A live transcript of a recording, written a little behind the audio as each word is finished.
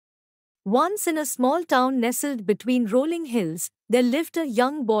Once in a small town nestled between rolling hills, there lived a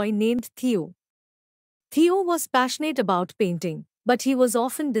young boy named Theo. Theo was passionate about painting, but he was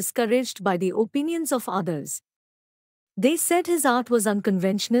often discouraged by the opinions of others. They said his art was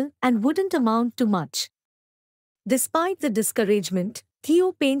unconventional and wouldn't amount to much. Despite the discouragement,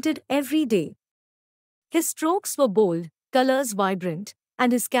 Theo painted every day. His strokes were bold, colors vibrant,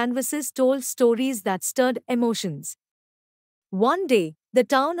 and his canvases told stories that stirred emotions. One day, the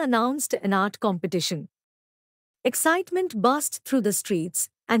town announced an art competition. Excitement burst through the streets,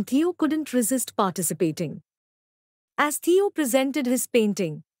 and Theo couldn't resist participating. As Theo presented his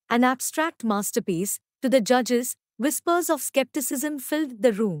painting, an abstract masterpiece, to the judges, whispers of skepticism filled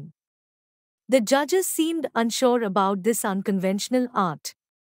the room. The judges seemed unsure about this unconventional art.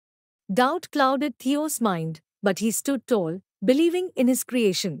 Doubt clouded Theo's mind, but he stood tall, believing in his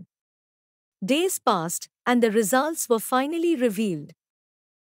creation. Days passed, and the results were finally revealed.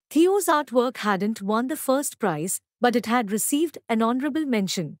 Theo's artwork hadn't won the first prize, but it had received an honorable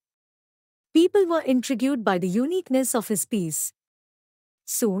mention. People were intrigued by the uniqueness of his piece.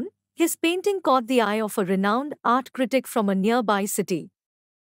 Soon, his painting caught the eye of a renowned art critic from a nearby city.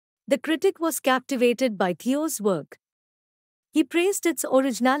 The critic was captivated by Theo's work. He praised its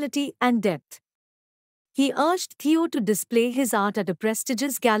originality and depth. He urged Theo to display his art at a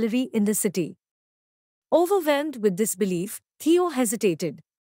prestigious gallery in the city. Overwhelmed with disbelief, Theo hesitated.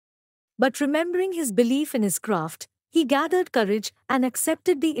 But remembering his belief in his craft, he gathered courage and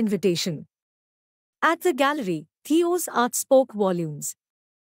accepted the invitation. At the gallery, Theo's art spoke volumes.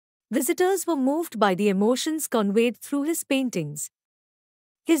 Visitors were moved by the emotions conveyed through his paintings.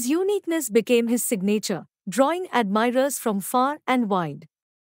 His uniqueness became his signature, drawing admirers from far and wide.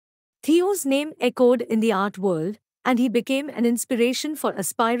 Theo's name echoed in the art world, and he became an inspiration for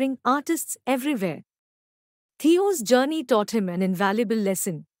aspiring artists everywhere. Theo's journey taught him an invaluable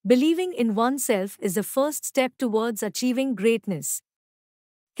lesson: believing in oneself is the first step towards achieving greatness.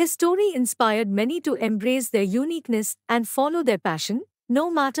 His story inspired many to embrace their uniqueness and follow their passion, no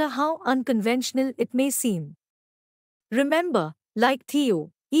matter how unconventional it may seem. Remember, like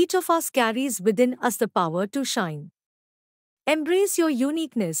Theo, each of us carries within us the power to shine. Embrace your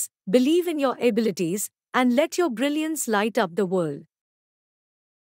uniqueness, believe in your abilities, and let your brilliance light up the world.